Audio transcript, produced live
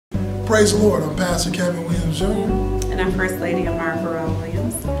Praise the Lord. I'm Pastor Kevin Williams Jr. And I'm First Lady Amara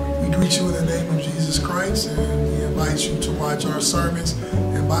Williams. We greet you in the name of Jesus Christ, and we invite you to watch our sermons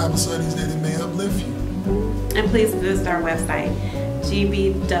and Bible studies that it may uplift you. And please visit our website,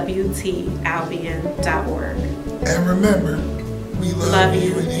 gbwtalbion.org. And remember, we love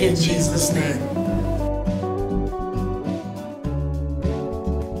you in Jesus' name.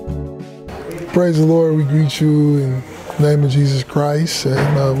 Praise the Lord. We greet you in the name of Jesus Christ.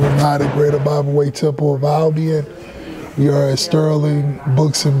 And we're not at Greater Bible Way Temple of Albion. We are at Stirling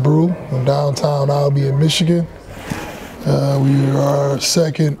Books and Brew in downtown Albion, Michigan. We are our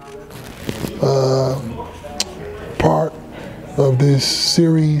second part of this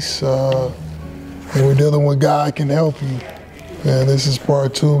series, and we're dealing with God Can Help You. And this is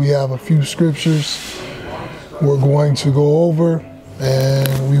part 2. We have a few scriptures we're going to go over,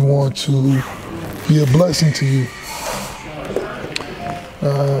 and we want to be a blessing to you.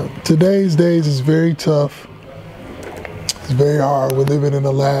 Today's days is very tough. It's very hard. We're living in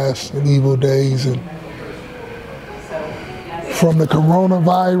the last and evil days, and from the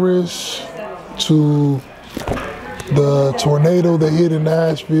coronavirus to the tornado that hit in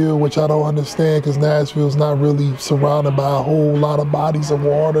Nashville, which I don't understand because Nashville's not really surrounded by a whole lot of bodies of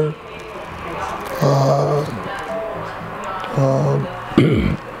water.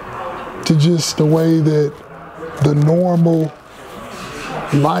 To just the way that the normal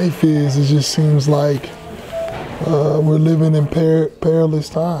life is, it just seems like we're living in perilous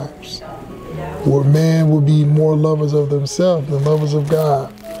times where man will be more lovers of themselves than lovers of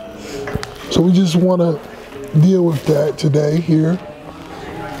God. So we just want to deal with that today here.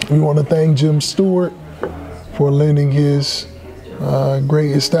 We want to thank Jim Stewart for lending his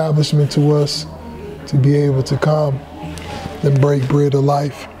great establishment to us to be able to come and break bread of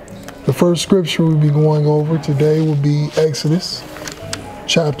life. The first scripture we'll be going over today will be Exodus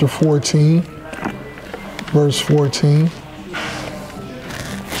chapter 14, verse 14.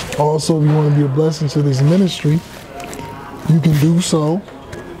 Also, if you want to be a blessing to this ministry, you can do so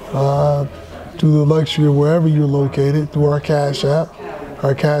through the luxury of wherever you're located through our Cash App.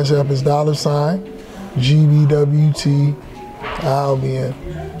 Our Cash App is $GBWT Albion,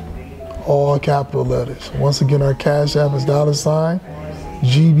 all capital letters. Once again, our Cash App is $GBWT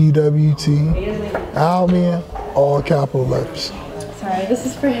Albion, all capital letters. Sorry, this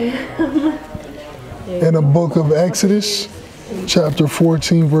is for him. In the book of Exodus, chapter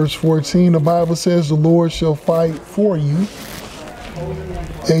 14, verse 14, the Bible says, "The Lord shall fight for you,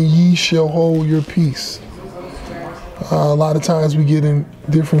 and ye shall hold your peace." A lot of times we get in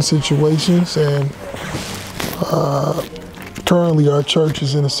different situations, and currently our church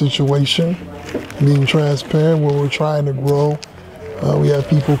is in a situation, being transparent, where we're trying to grow. We have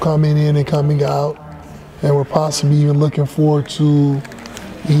people coming in and coming out, and we're possibly even looking forward to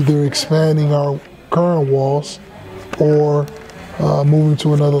either expanding our current walls or moving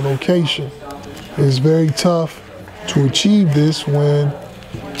to another location. It's very tough to achieve this when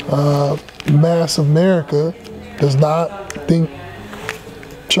mass America does not think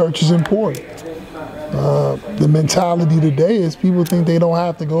church is important. The mentality today is people think they don't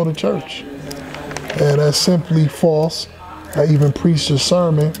have to go to church, and that's simply false. I even preached a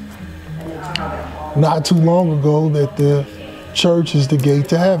sermon not too long ago that the church is the gate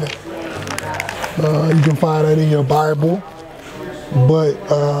to heaven. You can find that in your Bible, but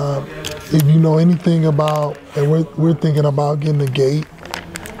if you know anything about, and we're thinking about getting a gate,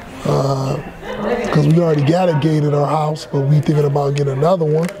 because we already got a gate at our house, but we thinking about getting another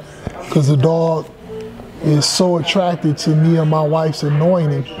one because the dog is so attracted to me and my wife's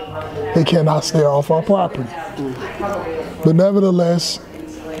anointing, they cannot stay off our property. But nevertheless,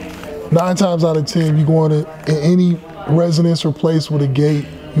 9 times out of 10, if you go in any residence or place with a gate,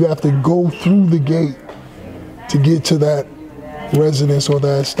 you have to go through the gate to get to that residence or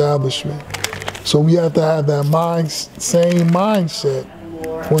that establishment. So we have to have that same mindset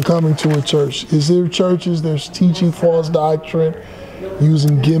when coming to a church. Is there churches that's teaching false doctrine,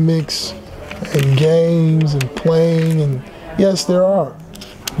 using gimmicks and games and playing? And yes, there are.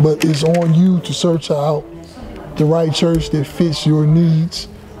 But it's on you to search out the right church that fits your needs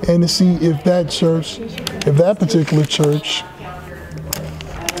and to see if that particular church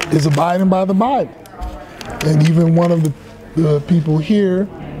is abiding by the Bible. And even one of the people here,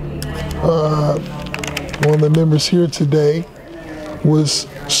 one of the members here today, was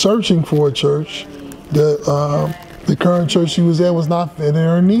searching for a church that the current church she was at was not fitting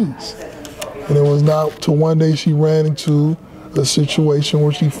her needs. And it was not till one day she ran into a situation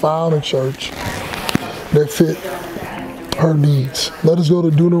where she found a church that fit her needs. Let us go to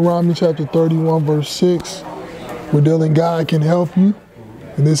Deuteronomy chapter 31, verse 6. We're dealing God Can Help You.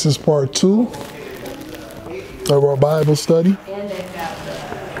 And this is part 2 of our Bible study.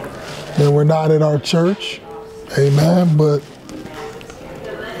 And we're not at our church, amen, but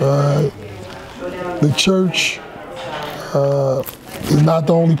the church is not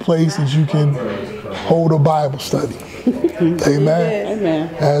the only place that you can hold a Bible study. Amen.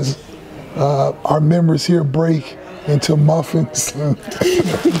 Amen. As our members here break into muffins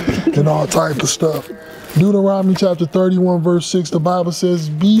and all type of stuff. Deuteronomy chapter 31 verse 6, the Bible says,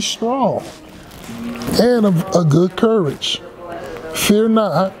 be strong and of a good courage. Fear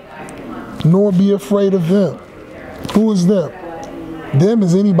not, nor be afraid of them. Who is them? Them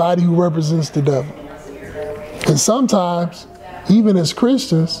is anybody who represents the devil. And sometimes, even as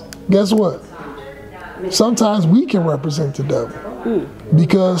Christians, guess what? Sometimes we can represent the devil.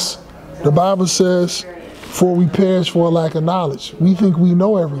 Because the Bible says, for we perish for a lack of knowledge. We think we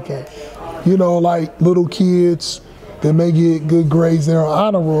know everything. You know, like little kids that may get good grades in our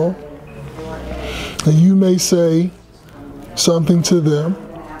honor roll. And you may say something to them.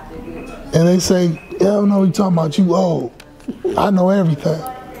 And they say, hell no, you're talking about you old. I know everything.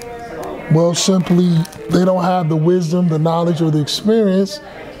 Well, simply, they don't have the wisdom, the knowledge, or the experience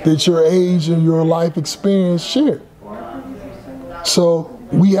that your age and your life experience share. So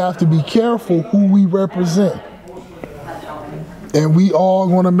we have to be careful who we represent. And we all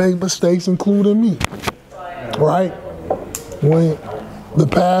going to make mistakes, including me. Right? When the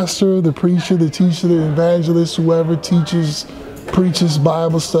pastor, the preacher, the teacher, the evangelist, whoever preaches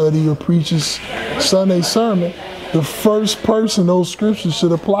Bible study or preaches Sunday sermon, the first person those scriptures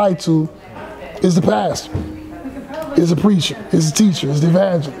should apply to is the pastor, is the preacher, is the teacher, is the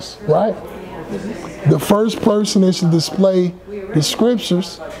evangelist, right? The first person that should display the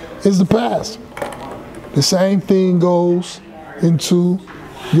scriptures is the pastor. The same thing goes into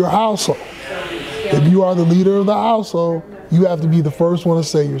your household. If you are the leader of the household, you have to be the first one to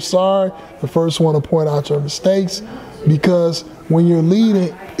say you're sorry, the first one to point out your mistakes, because when you're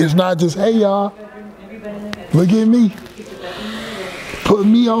leading, it's not just, hey y'all, look at me, put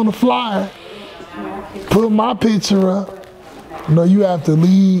me on the flyer, put my picture up. No, you have to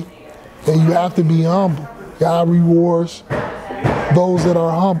lead and you have to be humble. God rewards those that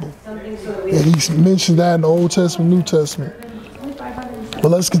are humble. And he mentioned that in the Old Testament, New Testament. But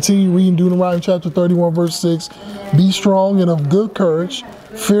let's continue reading Deuteronomy chapter 31, verse 6. Be strong and of good courage,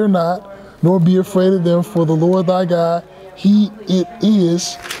 fear not, nor be afraid of them, for the Lord thy God, he it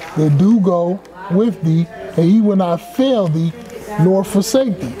is that do go with thee, and he will not fail thee, nor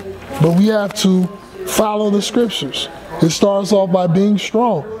forsake thee. But we have to follow the scriptures. It starts off by being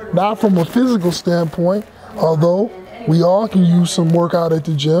strong, not from a physical standpoint, although we all can use some workout at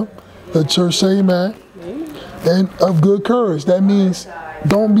the gym. The church say amen. And of good courage. That means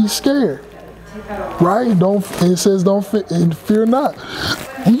don't be scared, right? It says don't fear not.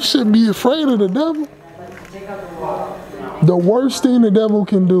 We shouldn't be afraid of the devil. The worst thing the devil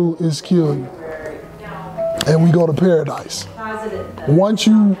can do is kill you. And we go to paradise. Once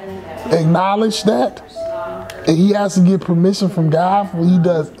you acknowledge that, and he has to get permission from God before he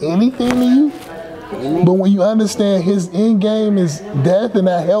does anything to you. But when you understand his end game is death and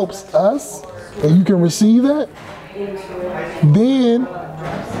that helps us, and you can receive that, then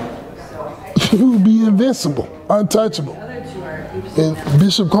you'll be invincible, untouchable. And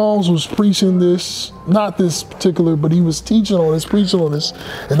Bishop Combs was preaching this, not this particular, but he was teaching on this, preaching on this,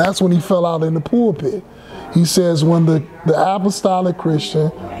 and that's when he fell out in the pulpit. He says when the apostolic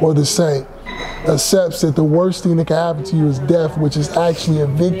Christian or the saint accepts that the worst thing that can happen to you is death, which is actually a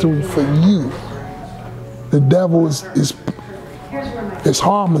victory for you, the devil is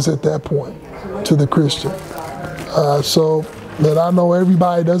harmless at that point to the Christian. So that I know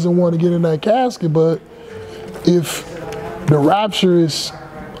everybody doesn't want to get in that casket, but if the rapture is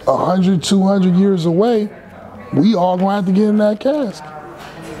 100, 200 years away, we all gonna have to get in that casket.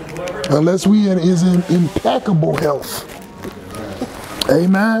 Unless we is in impeccable health.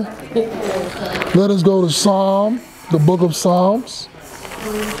 Amen. Let us go to Psalm, the book of Psalms.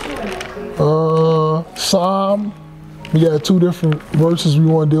 Psalm, we got 2 different verses we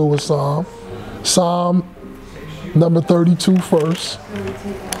want to deal with Psalm. Psalm number 32 first,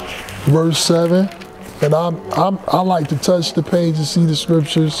 verse 7. And I like to touch the page and see the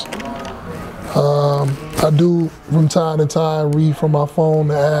scriptures. I do from time to time read from my phone,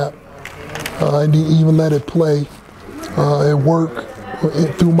 the app, and even let it play at work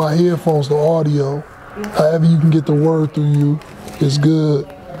through my headphones, the audio. However you can get the word through you is good.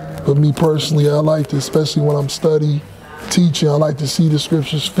 But me personally, I like to, especially when I'm studying, teaching, I like to see the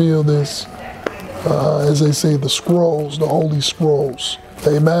scriptures, feel this, as they say, the scrolls, the holy scrolls.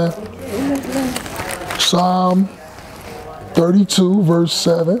 Amen. Psalm 32, verse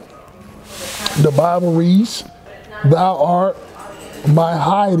 7, the Bible reads, "Thou art my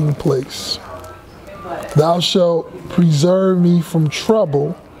hiding place. Thou shalt preserve me from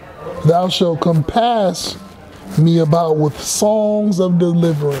trouble. Thou shalt compass me about with songs of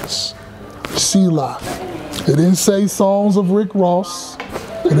deliverance." Selah. It didn't say songs of Rick Ross.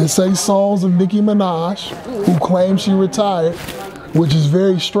 It didn't say songs of Nicki Minaj, who claims she retired, which is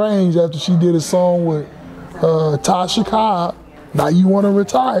very strange after she did a song with Tasha Cobb. Now you want to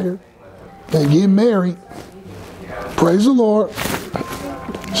retire and get married. Praise the Lord.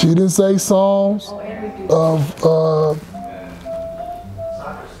 She didn't say songs of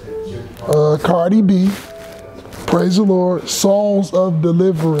Cardi B. Praise the Lord. Songs of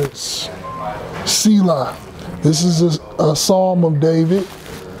deliverance. Selah. This is a psalm of David.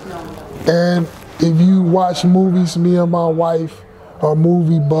 And if you watch movies, me and my wife are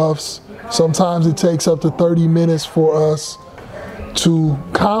movie buffs. Sometimes it takes up to 30 minutes for us to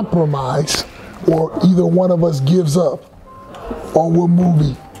compromise, or either one of us gives up on what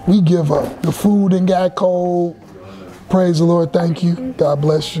movie we give up. The food done got cold. Praise the Lord. Thank you. God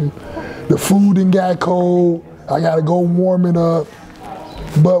bless you. The food done got cold. I got to go warm it up.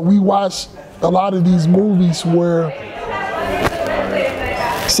 But we watch a lot of these movies where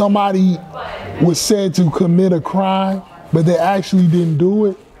somebody was said to commit a crime, but they actually didn't do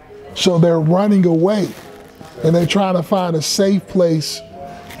it. So they're running away and they're trying to find a safe place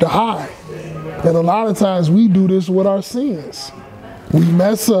to hide. And a lot of times we do this with our sins. We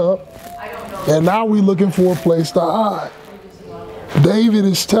mess up and now we're looking for a place to hide. David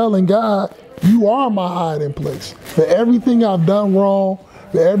is telling God, you are my hiding place. For everything I've done wrong,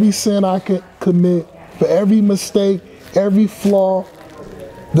 for every sin I could commit, for every mistake, every flaw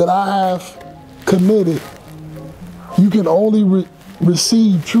that I have committed, you can only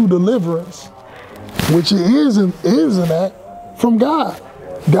receive true deliverance, which it isn't that, from God.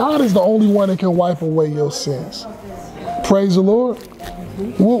 God is the only one that can wipe away your sins. Praise the Lord.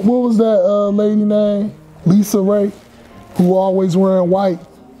 What was that lady name? Lisa Ray, who always wearing white.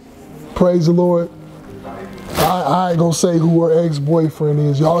 Praise the Lord. I ain't gonna say who her ex-boyfriend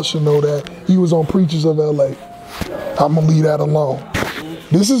is. Y'all should know that. He was on Preachers of LA. I'm gonna leave that alone.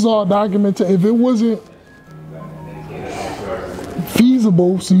 This is all documented. If it wasn't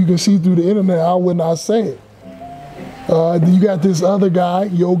feasible so you can see through the internet, I would not say it. You got this other guy,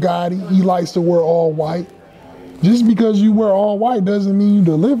 Yo Gotti. He likes to wear all white. Just because you wear all white doesn't mean you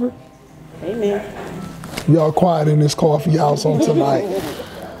deliver. Amen. Y'all quiet in this coffee house on tonight.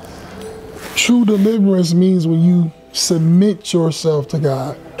 True deliverance means when you submit yourself to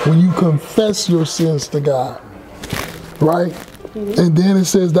God, when you confess your sins to God, right? And then it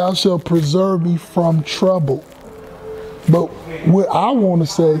says, thou shalt preserve me from trouble. But what I want to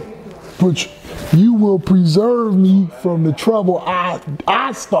say, you will preserve me from the trouble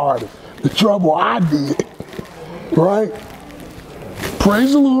I started, the trouble I did, right?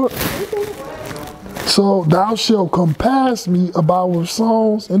 Praise the Lord. So thou shalt compass me about with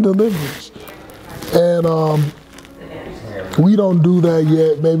songs and deliverance. And we don't do that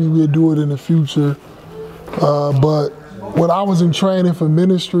yet. Maybe we'll do it in the future. But when I was in training for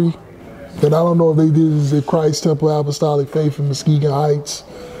ministry, and I don't know if they did this at Christ Temple Apostolic Faith in Muskegon Heights,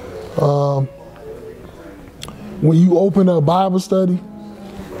 when you open up Bible study,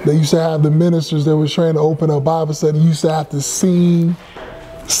 they used to have the ministers that was trying to open up Bible study, used to have to sing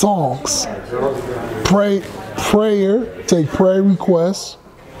songs, take prayer requests,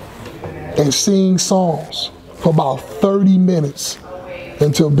 and sing songs for about 30 minutes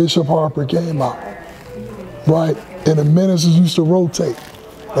until Bishop Harper came out, right? And the ministers used to rotate,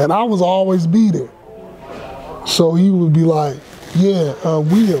 and I was always be there. So he would be like, yeah,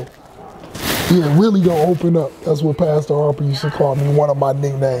 Will. Yeah, Willie gonna open up. That's what Pastor Harper used to call me, one of my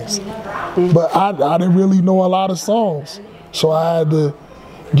nicknames. But I didn't really know a lot of songs. So I had to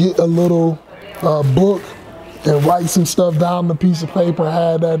get a little book and write some stuff down on a piece of paper.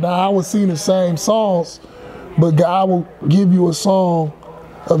 I had that down. I would sing the same songs, but God will give you a song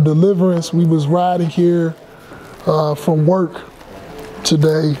of deliverance. We was riding here from work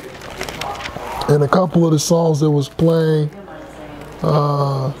today, and a couple of the songs that was playing,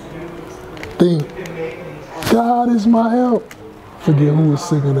 God is my help. Forget who was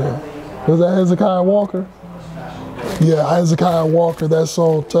singing that. Was that Hezekiah Walker? Yeah, Hezekiah Walker. That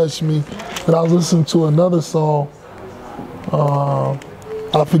song touched me. And I was listening to another song.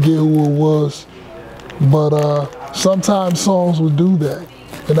 I forget who it was. But sometimes songs will do that.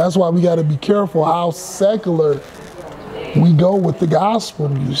 And that's why we got to be careful how secular we go with the gospel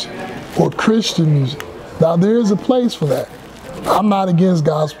music or Christian music. Now, there is a place for that. I'm not against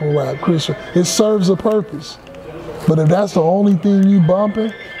gospel rap, Christian. It serves a purpose. But if that's the only thing you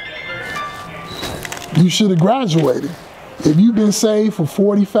bumping, you should have graduated. If you've been saved for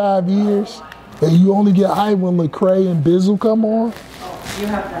 45 years and you only get hype when Lecrae and Bizzle come on, You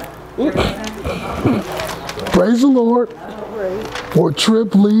have that. praise the Lord. Or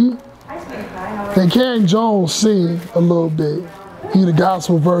Trip Lee. And Karen Jones sing a little bit. He the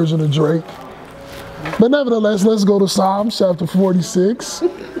gospel version of Drake. But nevertheless, let's go to Psalms chapter 46.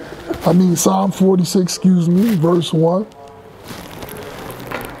 Psalm 46, excuse me, verse 1.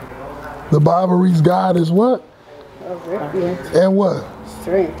 The Bible reads, God is what? And what?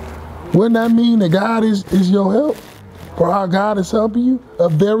 Strength. Wouldn't that mean that God is your help? Or how God is helping you? A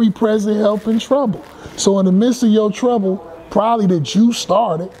very present help in trouble. So in the midst of your trouble, probably that you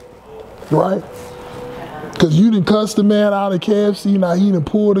started, right? Because you done cussed the man out of KFC, now he done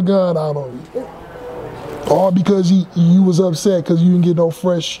pulled a gun out on you. All because you was upset because you didn't get no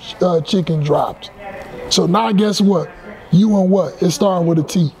fresh chicken dropped. So now guess what? You in what? It started with a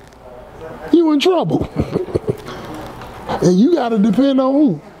T. You in trouble. And you got to depend on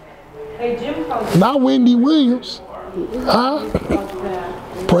who? Hey, Jim Not Wendy Williams. Huh?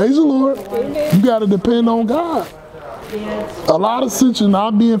 Praise the Lord. You got to depend on God. A lot of situations,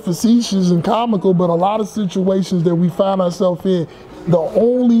 not being facetious and comical, but a lot of situations that we find ourselves in, the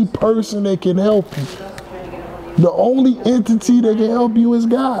only person that can help you, the only entity that can help you is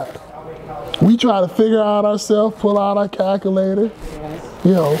God. We try to figure out ourselves, pull out our calculator,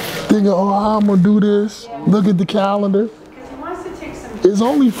 thinking, oh, how I'm going to do this, look at the calendar. It's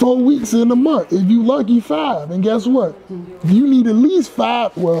only 4 weeks in a month. If you lucky, 5. And guess what? You need at least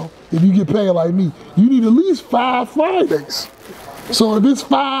 5. Well, if you get paid like me, you need at least 5 Fridays. So if it's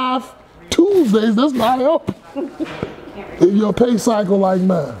 5 Tuesdays, that's not help. If your pay cycle like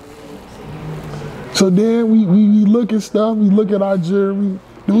mine. So then we look at stuff, we look at our jewelry.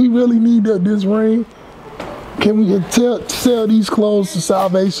 Do we really need this ring? Can we sell these clothes to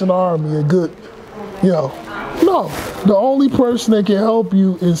Salvation Army, a good, No. The only person that can help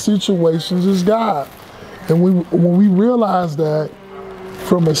you in situations is God. And when we realize that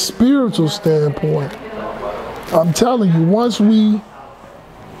from a spiritual standpoint, I'm telling you, once we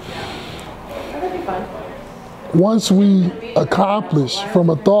accomplish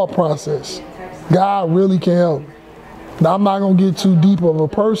from a thought process, God really can help. Now, I'm not going to get too deep of a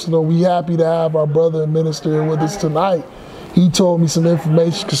personal. We happy to have our brother and minister with us tonight. He told me some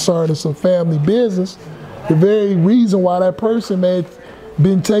information concerning some family business. The very reason why that person may have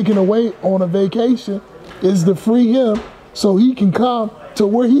been taken away on a vacation is to free him so he can come to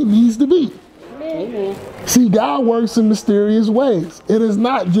where he needs to be. Amen. See, God works in mysterious ways. It is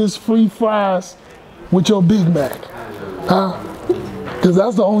not just free fries with your Big Mac. Because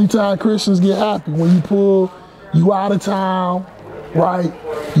that's the only time Christians get happy. When you out of town, right?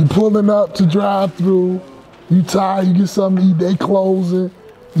 You pulling up to drive through, you tired, you get something to eat, they closing,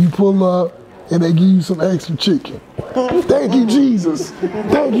 you pull up, and they give you some extra chicken. Thank you, Jesus.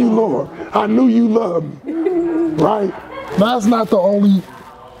 Thank you, Lord. I knew you loved me, right? That's not the only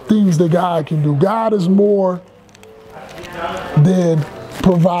things that God can do. God is more than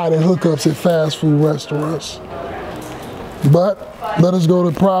providing hookups at fast food restaurants. But let us go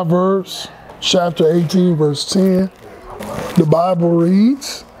to Proverbs chapter 18, verse 10. The Bible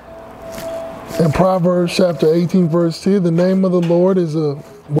reads, in Proverbs chapter 18, verse 10, the name of the Lord is a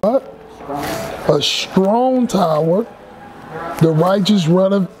what? A strong tower. The righteous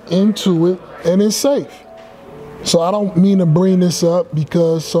run into it and is safe. So I don't mean to bring this up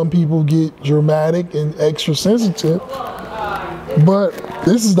because some people get dramatic and extra sensitive, but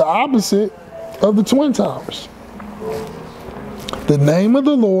this is the opposite of the Twin Towers. The name of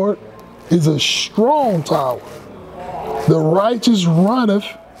the Lord is a strong tower. The righteous runneth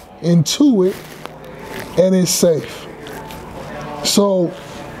into it and is safe. So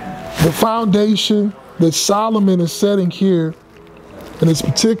the foundation that Solomon is setting here in this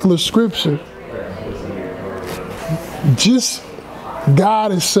particular scripture, just God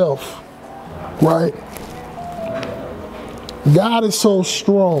Himself, right? God is so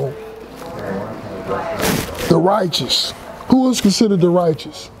strong. The righteous. Who is considered the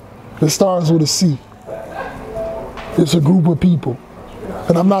righteous? It starts with a C. It's a group of people.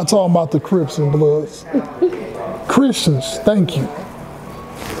 And I'm not talking about the Crips and Bloods. Christians, thank you.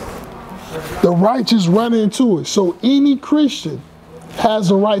 The righteous run into it. So any Christian has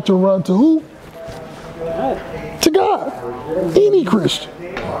the right to run to who? To God. Any Christian.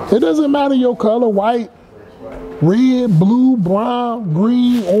 It doesn't matter your color, white, red, blue, brown,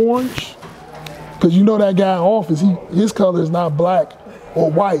 green, orange. Because you know that guy in office, his color is not black or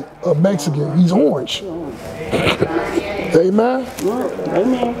white or Mexican. He's orange. Amen?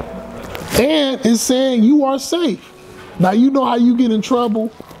 Amen. And it's saying you are safe. Now, you know how you get in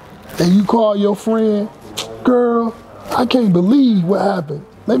trouble and you call your friend, girl, I can't believe what happened.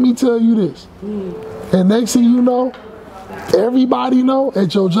 Let me tell you this. And next thing you know, everybody know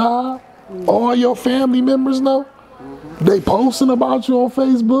at your job, all your family members know. They posting about you on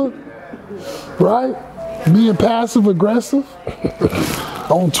Facebook, right? Being passive aggressive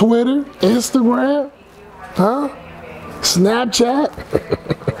on Twitter, Instagram, Snapchat,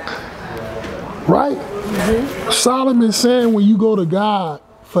 right? Solomon's saying when you go to God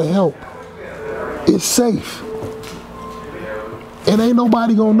for help, it's safe. And ain't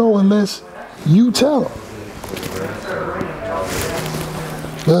nobody gonna know unless you tell them.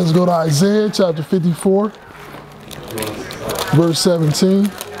 Let's go to Isaiah chapter 54, verse 17.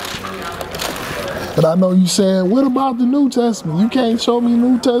 And I know you saying, what about the New Testament? You can't show me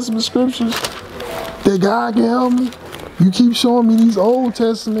New Testament scriptures that God can help me? You keep showing me these Old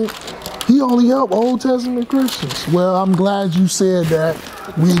Testament. He only help Old Testament Christians. Well, I'm glad you said that.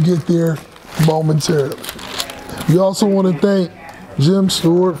 We'll get there momentarily. We also want to thank Jim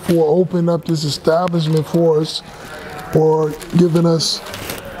Stewart for opening up this establishment for us, for giving us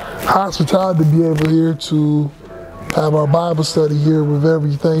hospitality to be able here to have our Bible study here. We're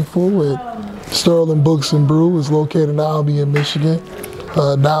very thankful. And Stirling Books and Brew is located in Albion, Michigan,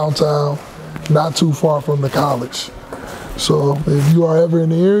 downtown, not too far from the college. So if you are ever in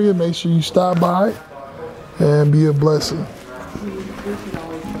the area, make sure you stop by and be a blessing.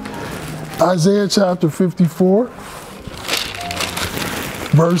 Isaiah chapter 54,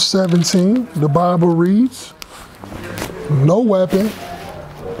 verse 17, the Bible reads, no weapon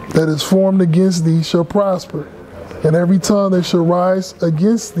that is formed against thee shall prosper, and every tongue that shall rise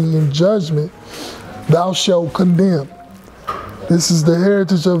against thee in judgment thou shalt condemn. This is the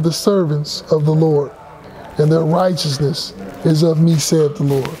heritage of the servants of the Lord, and their righteousness is of me, saith the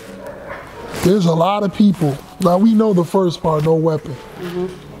Lord. There's a lot of people. Now we know the first part, no weapon.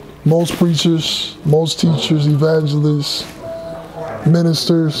 Most preachers, most teachers, evangelists,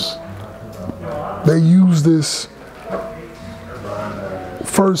 ministers, they use this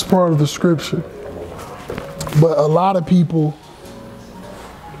first part of the scripture. But a lot of people,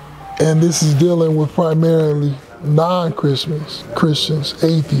 and this is dealing with primarily non-Christians, Christians,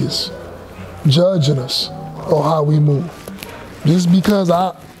 atheists, judging us on how we move. Just because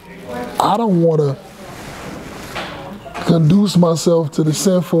I don't want to conduce myself to the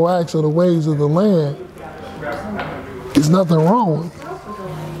sinful acts of the ways of the land, there's nothing wrong with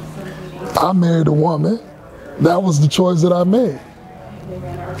it. I married a woman. That was the choice that I made.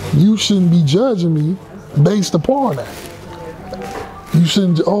 You shouldn't be judging me based upon that. You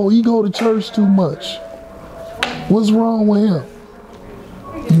shouldn't, oh, he go to church too much. What's wrong with him?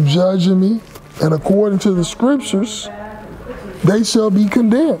 You judging me, and according to the scriptures, they shall be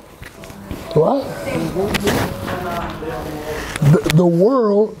condemned. Right? The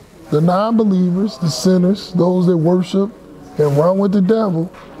world, the non-believers, the sinners, those that worship and run with the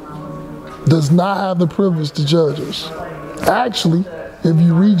devil, does not have the privilege to judge us. Actually, if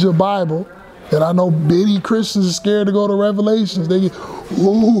you read your Bible, and I know many Christians are scared to go to Revelations, they get,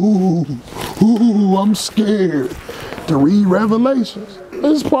 ooh, I'm scared to read Revelations.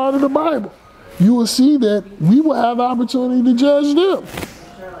 It's part of the Bible. You will see that we will have the opportunity to judge them.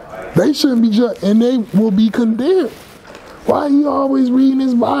 They shouldn't be judged, and they will be condemned. Why are you always reading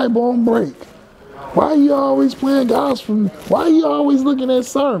this Bible on break? Why are you always playing gospel? Why are you always looking at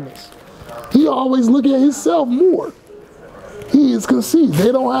sermons? He always looking at himself more. He is conceited.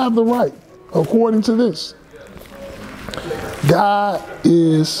 They don't have the right, according to this. God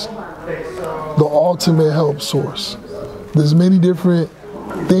is the ultimate help source. There's many different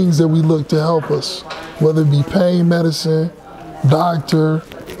things that we look to help us, whether it be pain medicine, doctor,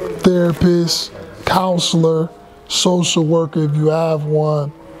 therapist, counselor, social worker if you have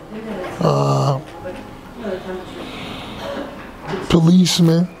one,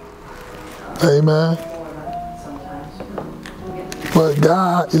 policeman, amen. But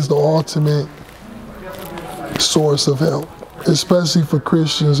God is the ultimate source of help, especially for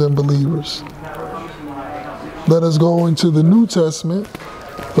Christians and believers. Let us go into the New Testament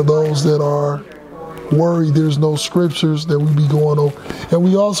for those that are worried there's no scriptures that we be going over. And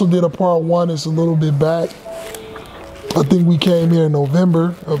we also did a part one, it's a little bit back. I think we came here in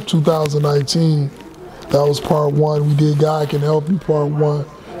November of 2019. That was part one. We did God Can Help You part one.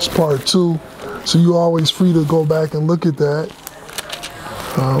 It's part two. So you're always free to go back and look at that.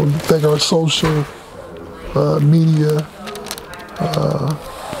 We thank our social media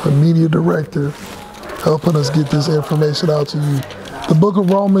director helping us get this information out to you. The book of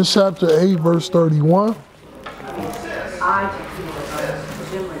Romans chapter 8 verse 31.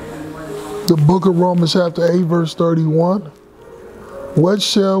 The book of Romans chapter 8 verse 31. What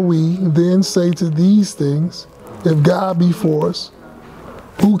shall we then say to these things? If God be for us,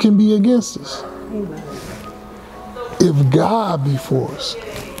 who can be against us? If God be for us,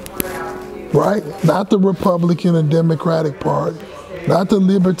 right? Not the Republican and Democratic Party, not the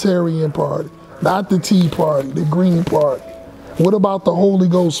Libertarian Party, not the Tea Party, the Green Party. What about the Holy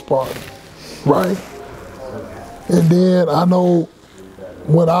Ghost Party, right? And then I know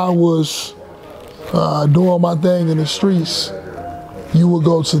when I was doing my thing in the streets, you would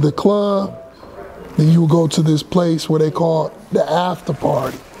go to the club, then you would go to this place where they call it the after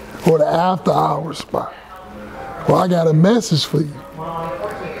party or the after hours spot. Well, I got a message for you.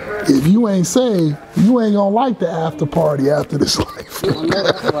 If you ain't saved, you ain't gonna like the after party after this life.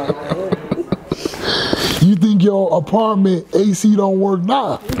 You think your apartment AC don't work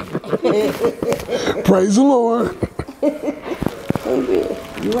now? Praise the Lord. Amen.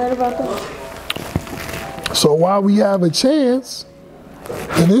 You right about that? So while we have a chance,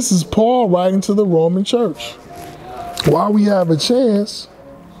 and this is Paul writing to the Roman church, while we have a chance,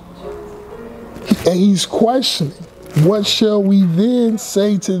 and he's questioning, what shall we then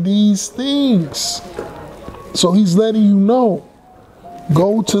say to these things? So he's letting you know,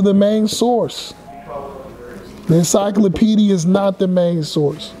 go to the main source. The encyclopedia is not the main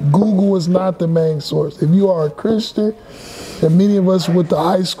source. Google is not the main source. If you are a Christian, and many of us with the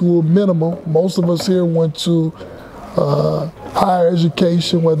high school minimum, most of us here went to higher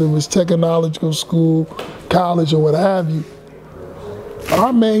education, whether it was technological school, college, or what have you.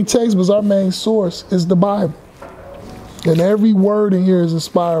 Our main textbook, our main source is the Bible. And every word in here is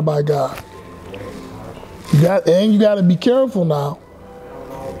inspired by God. You got to be careful now,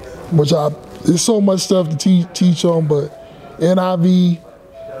 there's so much stuff to teach on, but NIV,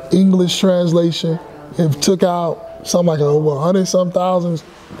 English translation, have took out something like over 100-some thousand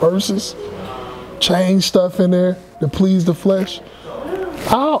verses, changed stuff in there to please the flesh.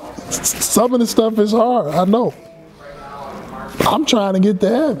 Some of the stuff is hard, I know. I'm trying to get to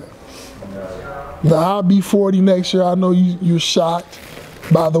heaven. Now, I'll be 40 next year. I know you're shocked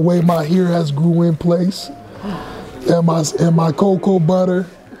by the way my hair has grew in place and my cocoa butter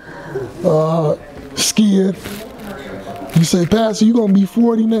skin. You say, Pastor, you gonna be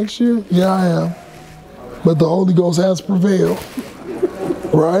 40 next year? Yeah, I am. But the Holy Ghost has prevailed,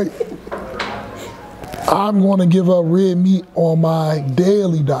 right? I'm gonna give up red meat on my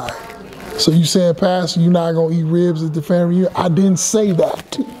daily diet. So you saying, Pastor, you're not gonna eat ribs at the family reunion? I didn't say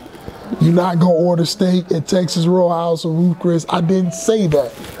that. You're not gonna order steak at Texas Roadhouse or Ruth Chris. I didn't say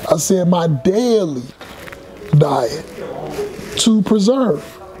that. I said my daily diet to preserve.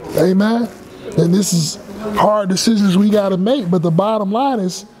 Amen. And this is hard decisions we gotta make, but the bottom line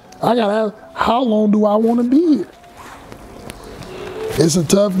is, I gotta ask, how long do I wanna be here? It's a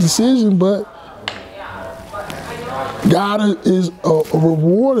tough decision, but God is a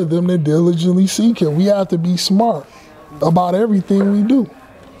reward of them that diligently seek Him. We have to be smart about everything we do.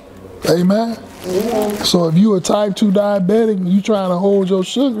 Amen. So if you're a type 2 diabetic and you trying to hold your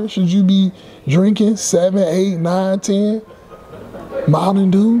sugar, should you be drinking 7, 8, 9, 10 Mountain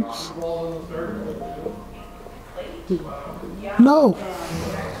Dews? No.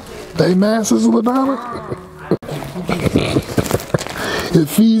 Amen, Sister LaDonna.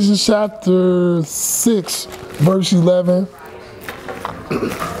 Ephesians chapter 6, verse 11.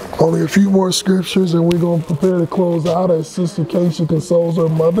 Only a few more scriptures and we're going to prepare to close out as Sister Keisha consoles her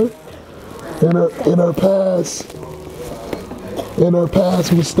mother in her past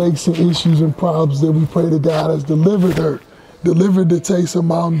mistakes and issues and problems that we pray that God has delivered her. Delivered the taste of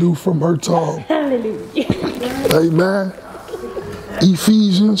Mountain Dew from her tongue. Hallelujah. Amen.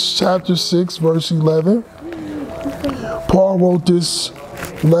 Ephesians chapter 6, verse 11. Paul wrote this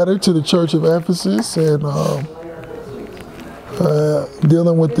letter to the church of Ephesus and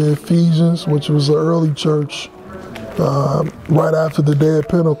dealing with the Ephesians, which was the early church right after the day of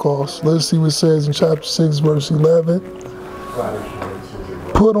Pentecost. Let's see what it says in chapter 6, verse 11.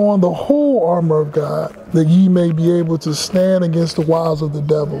 Put on the whole armor of God, that ye may be able to stand against the wiles of the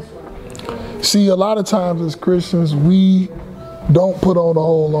devil. See, a lot of times as Christians, we don't put on the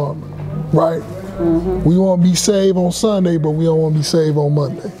whole armor, right? Mm-hmm. We want to be saved on Sunday, but we don't want to be saved on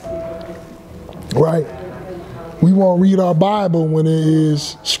Monday, right? We want to read our Bible when it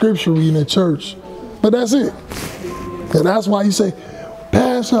is scripture reading in church, but that's it. And that's why you say,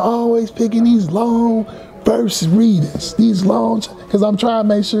 Pastor always picking these long verse readings, these long, because I'm trying to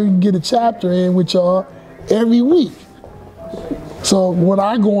make sure you can get a chapter in with y'all every week. So when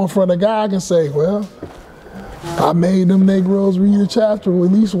I go in front of God, I can say, well, I made them Negroes read a chapter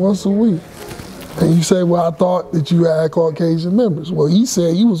at least once a week. And you say, well, I thought that you had Caucasian members. Well, he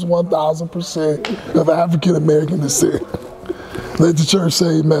said he was 1,000% of African American descent. Let the church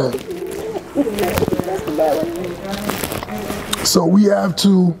say amen. So we have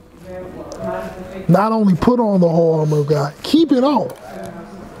to not only put on the whole armor of God, keep it on,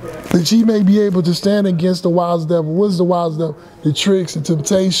 that ye may be able to stand against the wiles of the devil. What is the wiles of the devil? The tricks, the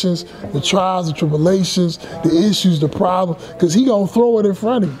temptations, the trials, the tribulations, the issues, the problems, because he gonna throw it in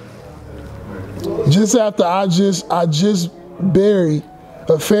front of you. Just after I just buried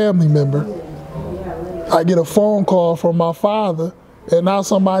a family member, I get a phone call from my father, and now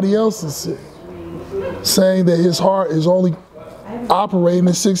somebody else is sick, saying that his heart is only operating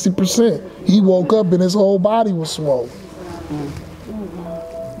at 60%. He woke up and his whole body was swollen.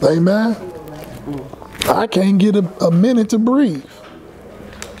 Amen. I can't get a minute to breathe.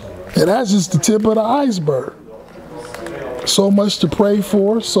 And that's just the tip of the iceberg. So much to pray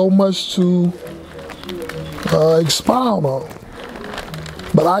for, so much to expound on.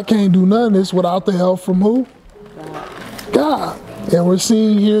 But I can't do none of this without the help from who? God. And we're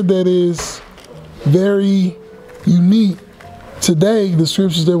seeing here that is very unique today, the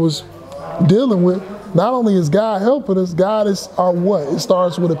scriptures that was dealing with. Not only is God helping us, God is our what? It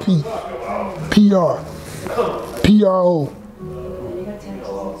starts with a P. P-R. P-R-O.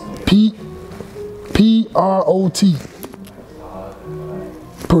 P-R-O-T.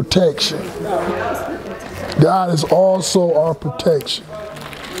 Protection. God is also our protection.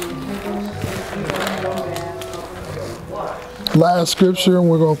 Last scripture, and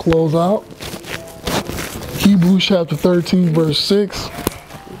we're going to close out. Hebrews chapter 13, verse 6.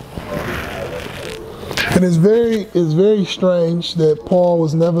 And it's very strange that Paul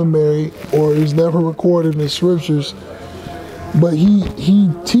was never married, or is never recorded in the scriptures, but he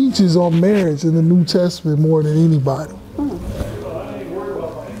teaches on marriage in the New Testament more than anybody.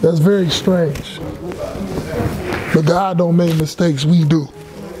 That's very strange. But God don't make mistakes, we do.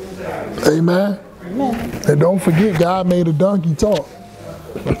 Amen? Amen. And don't forget, God made a donkey talk.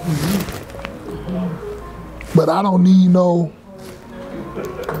 But I don't need no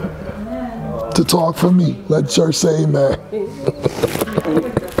to talk for me. Let the church say amen.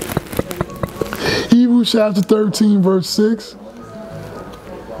 Hebrews chapter 13, verse 6.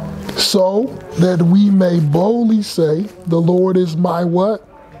 So that we may boldly say, the Lord is my what?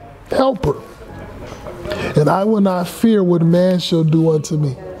 Helper. And I will not fear what man shall do unto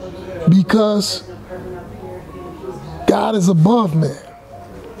me. Because God is above man.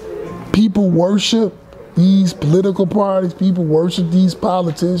 People worship these political parties. People worship these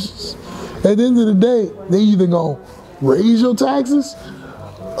politicians. At the end of the day, they either gonna raise your taxes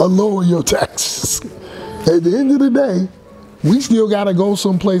or lower your taxes. At the end of the day, we still gotta go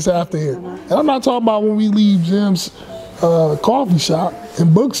someplace after here. And I'm not talking about when we leave Jim's coffee shop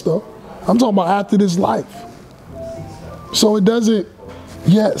and bookstore. I'm talking about after this life. So it doesn't,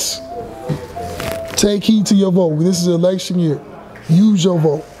 yes, take heed to your vote. This is election year. Use your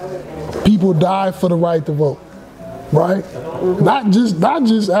vote. People die for the right to vote, right? Not just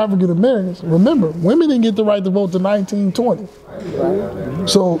African Americans. Remember, women didn't get the right to vote till 1920.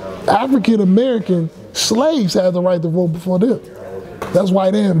 So African American slaves had the right to vote before them. That's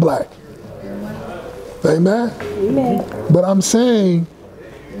white and black. Amen? Amen. But I'm saying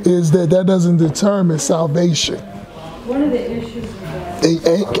is that doesn't determine salvation. One of the issues with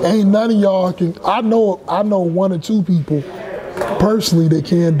that. Ain't none of y'all can. I know one or two people personally that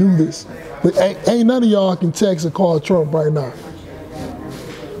can do this, but ain't none of y'all can text or call Trump right now.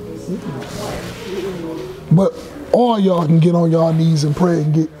 But all y'all can get on y'all knees and pray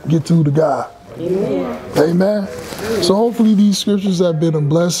and get through to God. Amen. Amen. So hopefully these scriptures have been a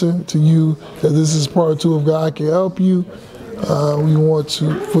blessing to you. That this is part 2 of God Can Help You. We want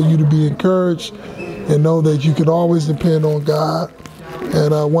for you to be encouraged and know that you can always depend on God.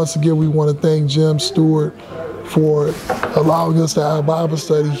 And once again, we want to thank Jim Stewart for allowing us to have Bible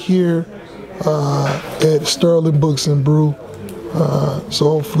study here at Stirling Books and Brew. So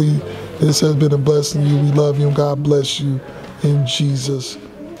hopefully this has been a blessing to you. We love you and God bless you in Jesus'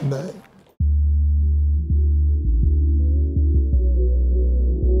 name.